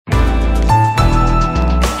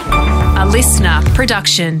listener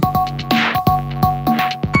production.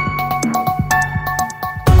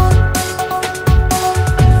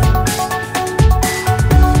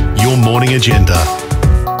 Your morning agenda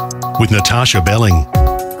with Natasha Belling.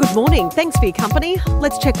 Good morning. Thanks for your company.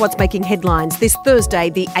 Let's check what's making headlines this Thursday,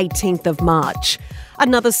 the 18th of March.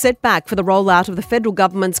 Another setback for the rollout of the federal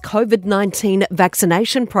government's COVID-19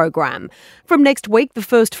 vaccination program. From next week, the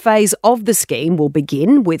first phase of the scheme will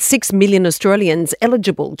begin with 6 million Australians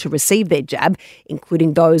eligible to receive their jab,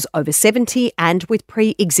 including those over 70 and with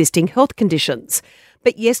pre-existing health conditions.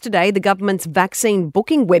 But yesterday, the government's vaccine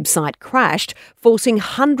booking website crashed, forcing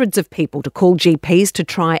hundreds of people to call GPs to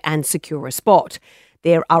try and secure a spot.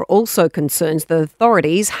 There are also concerns that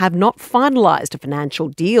authorities have not finalised a financial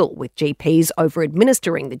deal with GPs over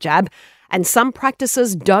administering the jab, and some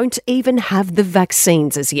practices don't even have the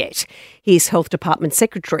vaccines as yet. Here's Health Department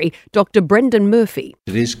Secretary Dr Brendan Murphy.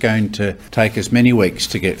 It is going to take us many weeks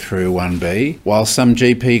to get through 1B. While some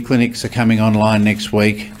GP clinics are coming online next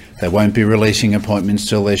week, they won't be releasing appointments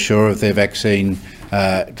till they're sure of their vaccine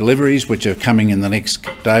deliveries, which are coming in the next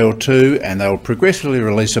day or two, and they'll progressively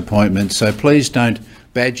release appointments. So please don't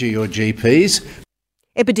badger your GPs.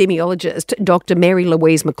 Epidemiologist Dr Mary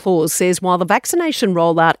Louise McLaws says while the vaccination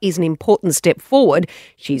rollout is an important step forward,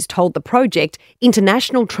 she's told the project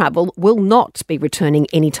international travel will not be returning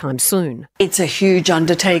anytime soon. It's a huge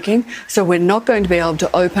undertaking, so we're not going to be able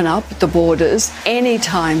to open up the borders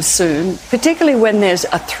anytime soon, particularly when there's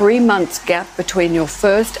a 3-month gap between your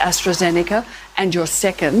first AstraZeneca and your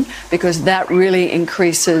second, because that really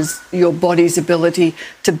increases your body's ability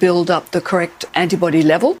to build up the correct antibody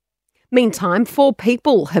level. Meantime, 4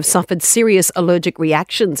 people have suffered serious allergic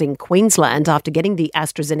reactions in Queensland after getting the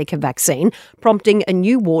AstraZeneca vaccine, prompting a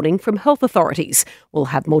new warning from health authorities. We'll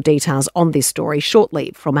have more details on this story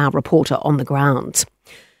shortly from our reporter on the ground.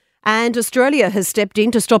 And Australia has stepped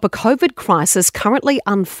in to stop a COVID crisis currently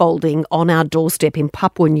unfolding on our doorstep in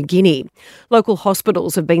Papua New Guinea. Local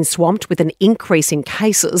hospitals have been swamped with an increase in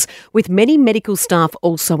cases, with many medical staff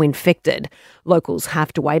also infected. Locals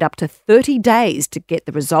have to wait up to 30 days to get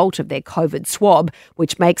the result of their COVID swab,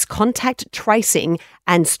 which makes contact tracing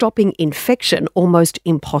and stopping infection almost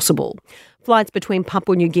impossible. Flights between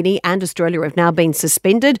Papua New Guinea and Australia have now been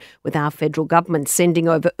suspended, with our federal government sending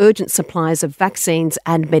over urgent supplies of vaccines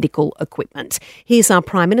and medical equipment. Here's our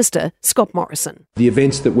Prime Minister, Scott Morrison. The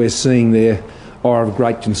events that we're seeing there are of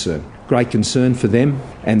great concern for them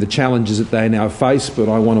and the challenges that they now face, but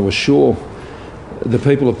I want to assure the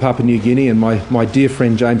people of Papua New Guinea and my dear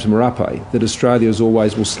friend James Marape that Australia as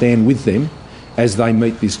always will stand with them as they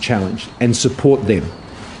meet this challenge and support them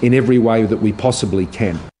in every way that we possibly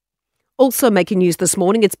can. Also making news this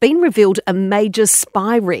morning, it's been revealed a major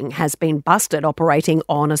spy ring has been busted operating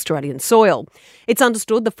on Australian soil. It's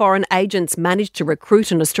understood the foreign agents managed to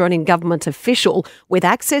recruit an Australian government official with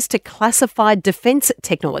access to classified defence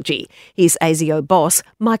technology. Here's ASIO boss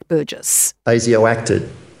Mike Burgess. ASIO acted.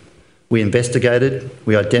 We investigated,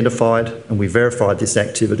 we identified and we verified this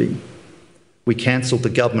activity. We cancelled the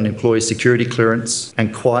government employee security clearance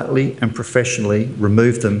and quietly and professionally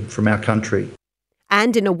removed them from our country.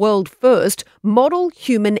 And in a world first, model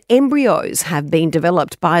human embryos have been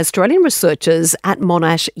developed by Australian researchers at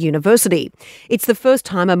Monash University. It's the first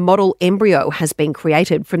time a model embryo has been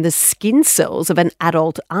created from the skin cells of an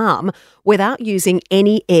adult arm without using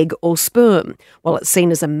any egg or sperm. While it's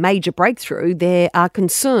seen as a major breakthrough, there are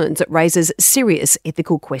concerns it raises serious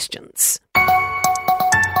ethical questions.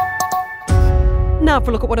 Now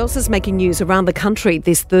for a look at what else is making news around the country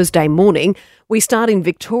this Thursday morning. We start in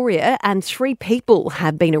Victoria, and 3 people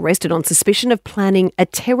have been arrested on suspicion of planning a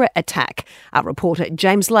terror attack. Our reporter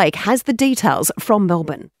James Lake has the details from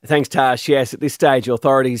Melbourne. Thanks, Tash. Yes, at this stage,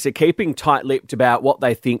 authorities are keeping tight-lipped about what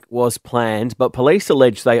they think was planned, but police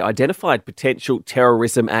allege they identified potential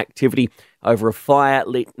terrorism activity over a fire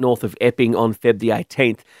lit north of Epping on Feb the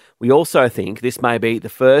 18th. We also think this may be the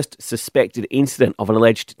first suspected incident of an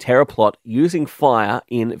alleged terror plot using fire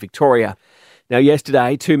in Victoria. Now,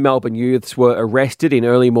 yesterday, 2 Melbourne youths were arrested in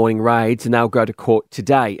early morning raids and they'll go to court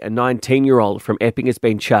today. A 19-year-old from Epping has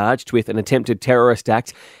been charged with an attempted terrorist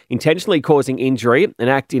act, intentionally causing injury, an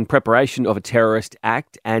act in preparation of a terrorist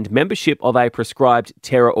act, and membership of a prescribed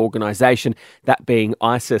terror organisation, that being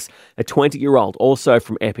ISIS. A 20-year-old, also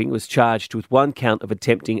from Epping, was charged with 1 count of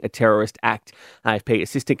attempting a terrorist act. AFP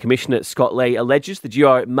Assistant Commissioner Scott Lee alleges the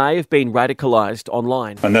duo may have been radicalised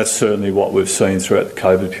online. And that's certainly what we've seen throughout the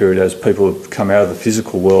COVID period as people have come out of the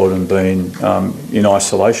physical world and been in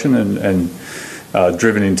isolation and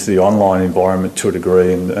driven into the online environment to a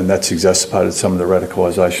degree, and that's exacerbated some of the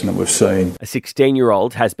radicalisation that we've seen. A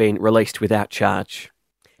 16-year-old has been released without charge.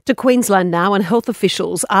 To Queensland now, and health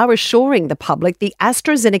officials are assuring the public the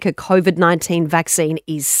AstraZeneca COVID-19 vaccine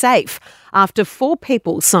is safe after 4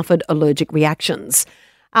 people suffered allergic reactions.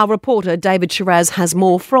 Our reporter David Shiraz has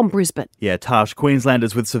more from Brisbane. Yeah, Tash,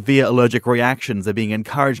 Queenslanders with severe allergic reactions are being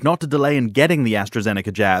encouraged not to delay in getting the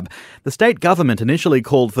AstraZeneca jab. The state government initially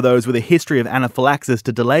called for those with a history of anaphylaxis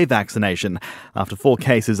to delay vaccination after 4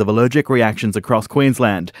 cases of allergic reactions across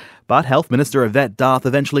Queensland. But Health Minister Yvette D'Arth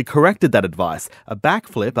eventually corrected that advice, a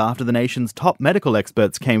backflip after the nation's top medical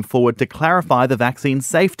experts came forward to clarify the vaccine's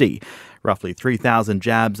safety. Roughly 3,000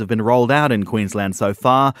 jabs have been rolled out in Queensland so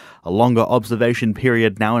far, a longer observation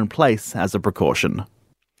period now in place as a precaution.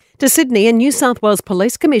 To Sydney, and New South Wales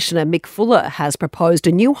Police Commissioner Mick Fuller has proposed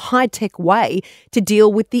a new high-tech way to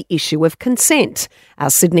deal with the issue of consent.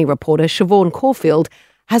 Our Sydney reporter Siobhan Caulfield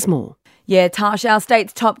has more. Yeah, Tash, our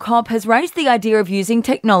state's top cop has raised the idea of using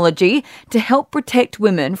technology to help protect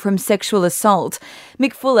women from sexual assault.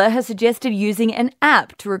 Mick Fuller has suggested using an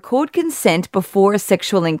app to record consent before a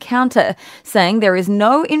sexual encounter, saying there is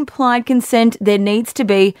no implied consent, there needs to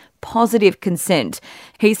be positive consent.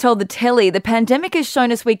 He's told the telly the pandemic has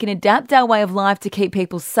shown us we can adapt our way of life to keep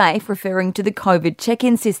people safe, referring to the COVID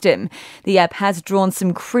check-in system. The app has drawn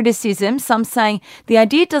some criticism, some saying the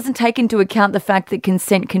idea doesn't take into account the fact that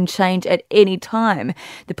consent can change at any time.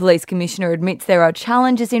 The police commissioner admits there are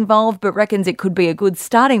challenges involved but reckons it could be a good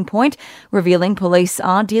starting point, revealing police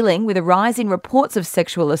are dealing with a rise in reports of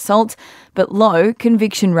sexual assault but low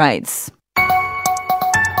conviction rates.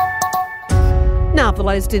 Now, for the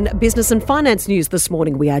latest in business and finance news this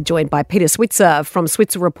morning, we are joined by Peter Switzer from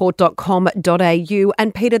switzerreport.com.au.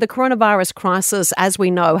 And Peter, the coronavirus crisis, as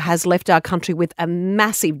we know, has left our country with a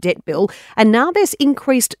massive debt bill. And now there's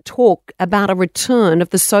increased talk about a return of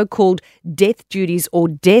the so-called death duties or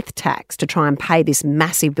death tax to try and pay this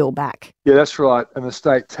massive bill back. Yeah, that's right. An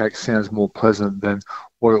estate tax sounds more pleasant than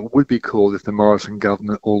what it would be called if the Morrison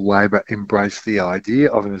government or Labor embraced the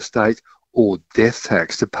idea of an estate or death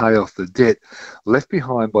tax to pay off the debt left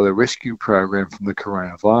behind by the rescue program from the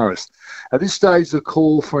coronavirus. At this stage, the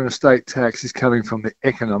call for an estate tax is coming from the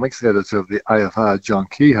economics editor of the AFR, John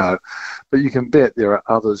Kehoe, but you can bet there are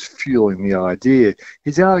others fueling the idea.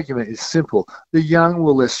 His argument is simple. The young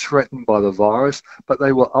were less threatened by the virus, but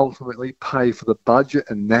they will ultimately pay for the budget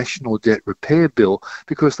and national debt repair bill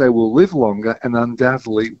because they will live longer and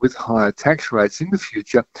undoubtedly with higher tax rates in the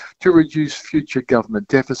future to reduce future government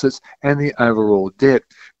deficits and the overall debt.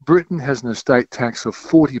 Britain has an estate tax of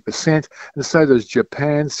 40%, and so does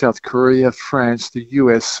Japan, South Korea, France, the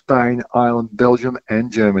US, Spain, Ireland, Belgium,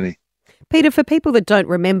 and Germany. Peter, for people that don't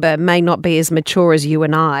remember, may not be as mature as you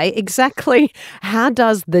and I, exactly how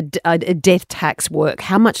does the death tax work?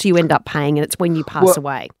 How much do you end up paying, and it's when you pass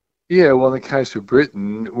away? Yeah, well, in the case of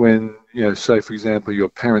Britain, when, say, for example, your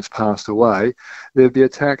parents passed away, there'd be a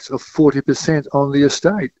tax of 40% on the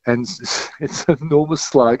estate. And it's an enormous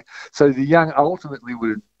slug. So the young ultimately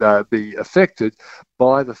would be affected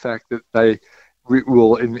by the fact that they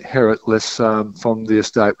will inherit less from the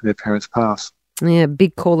estate when their parents pass. Yeah,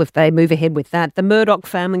 big call if they move ahead with that. The Murdoch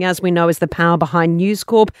family, as we know, is the power behind News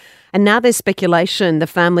Corp. And now there's speculation the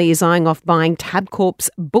family is eyeing off buying Tabcorp's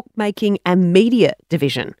bookmaking and media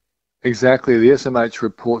division. Exactly. The SMH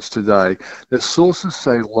reports today that sources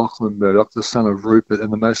say Lachlan Murdoch, the son of Rupert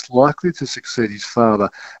and the most likely to succeed his father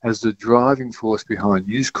as the driving force behind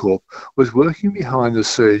News Corp, was working behind the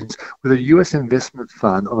scenes with a US investment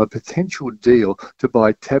fund on a potential deal to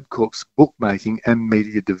buy Tabcorp's bookmaking and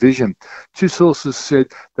media division. 2 sources said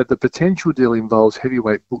that the potential deal involves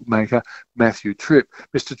heavyweight bookmaker Matthew Tripp.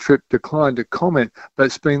 Mr. Tripp declined to comment, but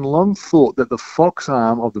it's been long thought that the Fox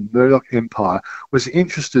arm of the Murdoch empire was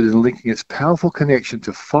interested in linking its powerful connection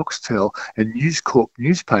to Foxtel and News Corp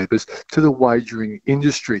newspapers to the wagering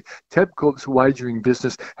industry. Tabcorp's wagering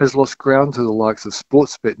business has lost ground to the likes of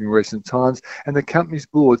Sportsbet in recent times, and the company's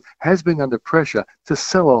board has been under pressure to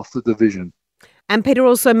sell off the division. And Peter,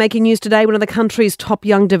 also making news today, one of the country's top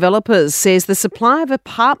young developers says the supply of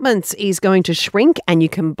apartments is going to shrink and you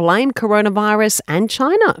can blame coronavirus and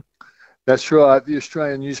China. That's right. The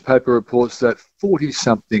Australian newspaper reports that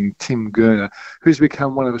 40-something Tim Gurner, who's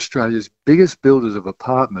become one of Australia's biggest builders of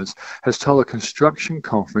apartments, has told a construction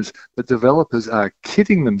conference that developers are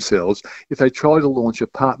kidding themselves if they try to launch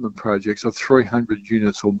apartment projects of 300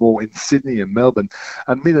 units or more in Sydney and Melbourne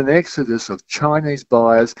amid an exodus of Chinese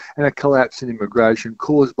buyers and a collapse in immigration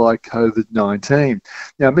caused by COVID-19.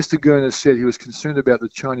 Now, Mr. Gurner said he was concerned about the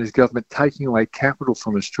Chinese government taking away capital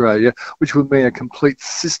from Australia, which would mean a complete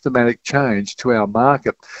systematic change to our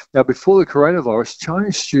market. Now, before the coronavirus coronavirus,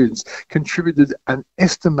 Chinese students contributed an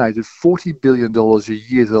estimated $40 billion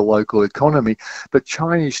a year to the local economy, but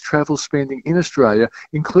Chinese travel spending in Australia,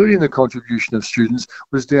 including the contribution of students,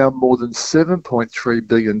 was down more than $7.3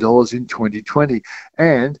 billion in 2020.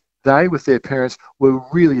 And they, with their parents, were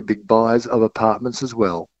really big buyers of apartments as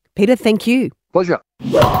well. Peter, thank you. Pleasure.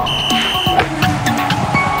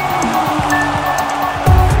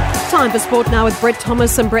 Time for sport now with Brett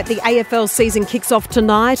Thomas. And Brett, the AFL season kicks off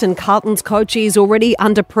tonight and Carlton's coach is already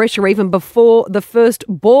under pressure even before the first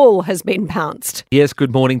ball has been pounced. Yes,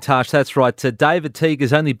 good morning, Tash. That's right. David Teague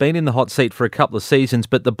has only been in the hot seat for a couple of seasons,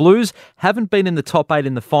 but the Blues haven't been in the top 8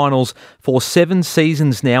 in the finals for 7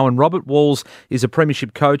 seasons now, and Robert Walls is a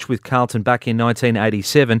premiership coach with Carlton back in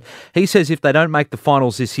 1987. He says if they don't make the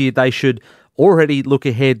finals this year, they should already look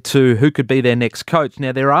ahead to who could be their next coach.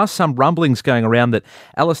 Now, there are some rumblings going around that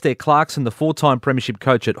Alistair Clarkson, the 4-time premiership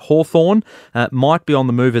coach at Hawthorn, might be on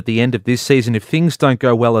the move at the end of this season if things don't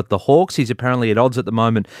go well at the Hawks. He's apparently at odds at the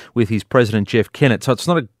moment with his president, Jeff Kennett. So it's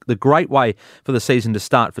not the great way for the season to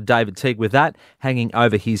start for David Teague with that hanging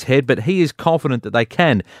over his head, but he is confident that they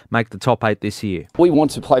can make the top 8 this year. We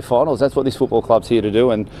want to play finals. That's what this football club's here to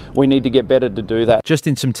do, and we need to get better to do that. Just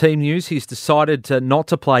in some team news, he's decided not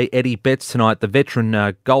to play Eddie Betts tonight. The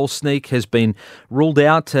veteran goal sneak has been ruled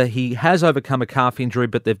out. He has overcome a calf injury,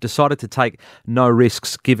 but they've decided to take no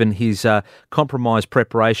risks given his compromised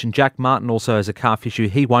preparation. Jack Martin also has a calf issue.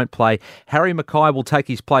 He won't play. Harry Mackay will take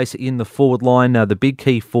his place in the forward line. The big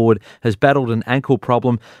key forward has battled an ankle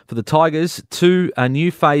problem. For the Tigers, 2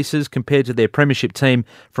 new faces compared to their premiership team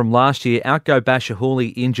from last year. Out go Basher Hooley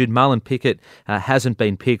injured. Marlon Pickett hasn't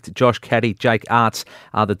been picked. Josh Caddy, Jake Arts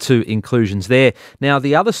are the 2 inclusions there. Now,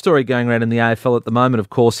 the other story going around in the AFL at the moment, of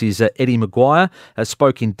course, is Eddie Maguire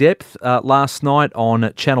spoke in depth last night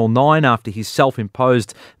on Channel 9 after his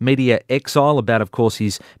self-imposed media exile about, of course,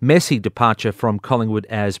 his messy departure from Collingwood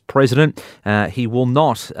as president. He will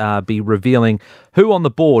not be revealing who on the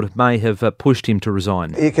board may have pushed him to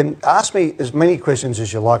resign. You can ask me as many questions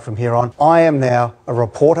as you like from here on. I am now a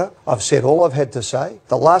reporter. I've said all I've had to say.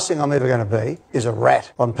 The last thing I'm ever going to be is a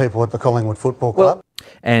rat on people at the Collingwood Football Club.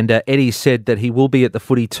 And Eddie said that he will be at the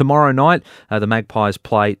footy tomorrow night. The Magpies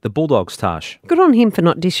play the Bulldogs, Tash. Good on him for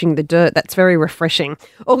not dishing the dirt. That's very refreshing.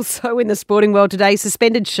 Also in the sporting world today,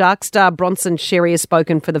 suspended Shark star Bronson Xerri has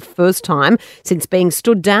spoken for the first time since being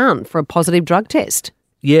stood down for a positive drug test.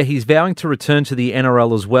 Yeah, he's vowing to return to the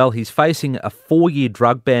NRL as well. He's facing a 4-year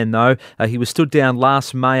drug ban, though. He was stood down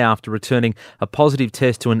last May after returning a positive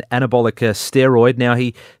test to an anabolic steroid. Now,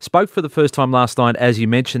 he spoke for the first time last night, as you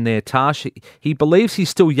mentioned there, Tash. He believes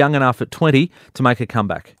he's still young enough at 20 to make a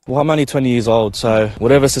comeback. Well, I'm only 20 years old, so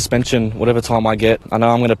whatever suspension, whatever time I get, I know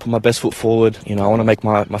I'm going to put my best foot forward. You know, I want to make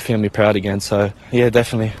my family proud again, so yeah,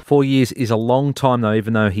 definitely. 4 years is a long time, though,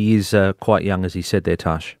 even though he is quite young, as he said there,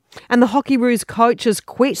 Tash. And the Hockeyroos coach has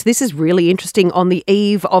quit. This is really interesting on the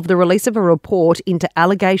eve of the release of a report into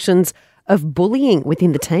allegations of bullying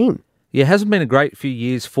within the team. Yeah, it hasn't been a great few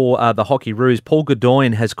years for the Hockeyroos. Paul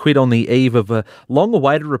Godoyne has quit on the eve of a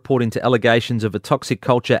long-awaited report into allegations of a toxic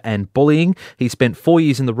culture and bullying. He spent 4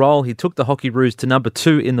 years in the role. He took the Hockeyroos to number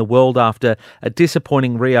 2 in the world after a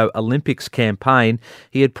disappointing Rio Olympics campaign.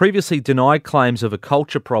 He had previously denied claims of a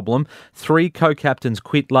culture problem. 3 co-captains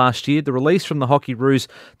quit last year. The release from the Hockeyroos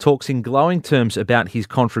talks in glowing terms about his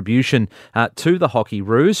contribution to the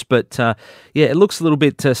Hockeyroos. But yeah, it looks a little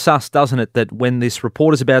bit sus, doesn't it, that when this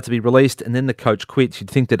report is about to be released and then the coach quits, you'd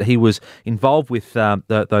think that he was involved with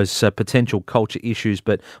those potential culture issues,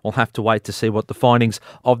 but we'll have to wait to see what the findings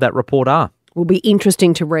of that report are. Will be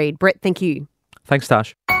interesting to read. Brett, thank you. Thanks,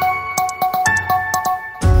 Tash.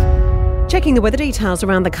 Checking the weather details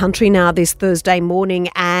around the country now this Thursday morning,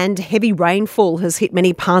 and heavy rainfall has hit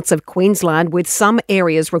many parts of Queensland, with some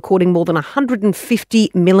areas recording more than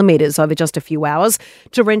 150 millimetres over just a few hours.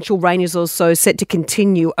 Torrential rain is also set to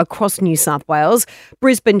continue across New South Wales.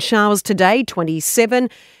 Brisbane showers today, 27.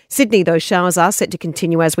 Sydney, those showers are set to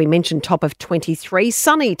continue, as we mentioned, top of 23.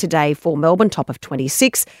 Sunny today for Melbourne, top of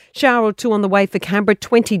 26. Shower or 2 on the way for Canberra,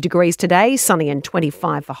 20 degrees today. Sunny and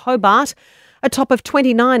 25 for Hobart. A top of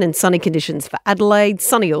 29 and sunny conditions for Adelaide.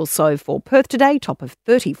 Sunny also for Perth today, top of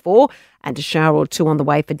 34. And a shower or 2 on the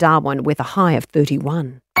way for Darwin with a high of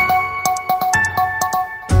 31.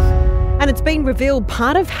 And it's been revealed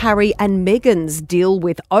part of Harry and Meghan's deal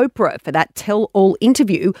with Oprah for that tell-all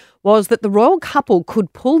interview was that the royal couple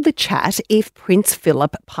could pull the chat if Prince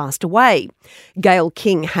Philip passed away. Gayle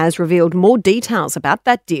King has revealed more details about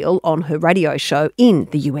that deal on her radio show in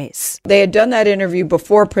the US. They had done that interview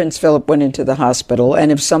before Prince Philip went into the hospital,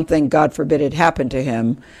 and if something, God forbid, had happened to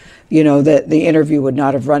him, that the interview would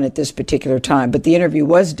not have run at this particular time. But the interview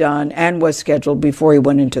was done and was scheduled before he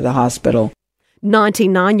went into the hospital.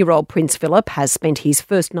 99-year-old Prince Philip has spent his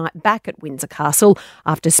first night back at Windsor Castle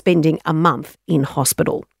after spending a month in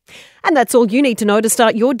hospital. And that's all you need to know to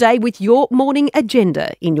start your day with your morning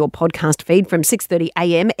agenda in your podcast feed from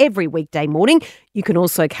 6:30am every weekday morning. You can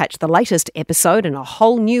also catch the latest episode in a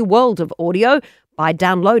whole new world of audio by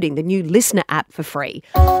downloading the new Listener app for free.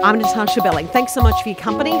 I'm Natasha Belling. Thanks so much for your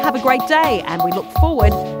company. Have a great day, and we look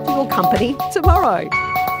forward to your company tomorrow.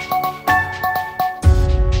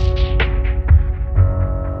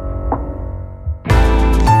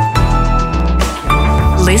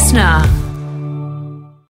 Listener.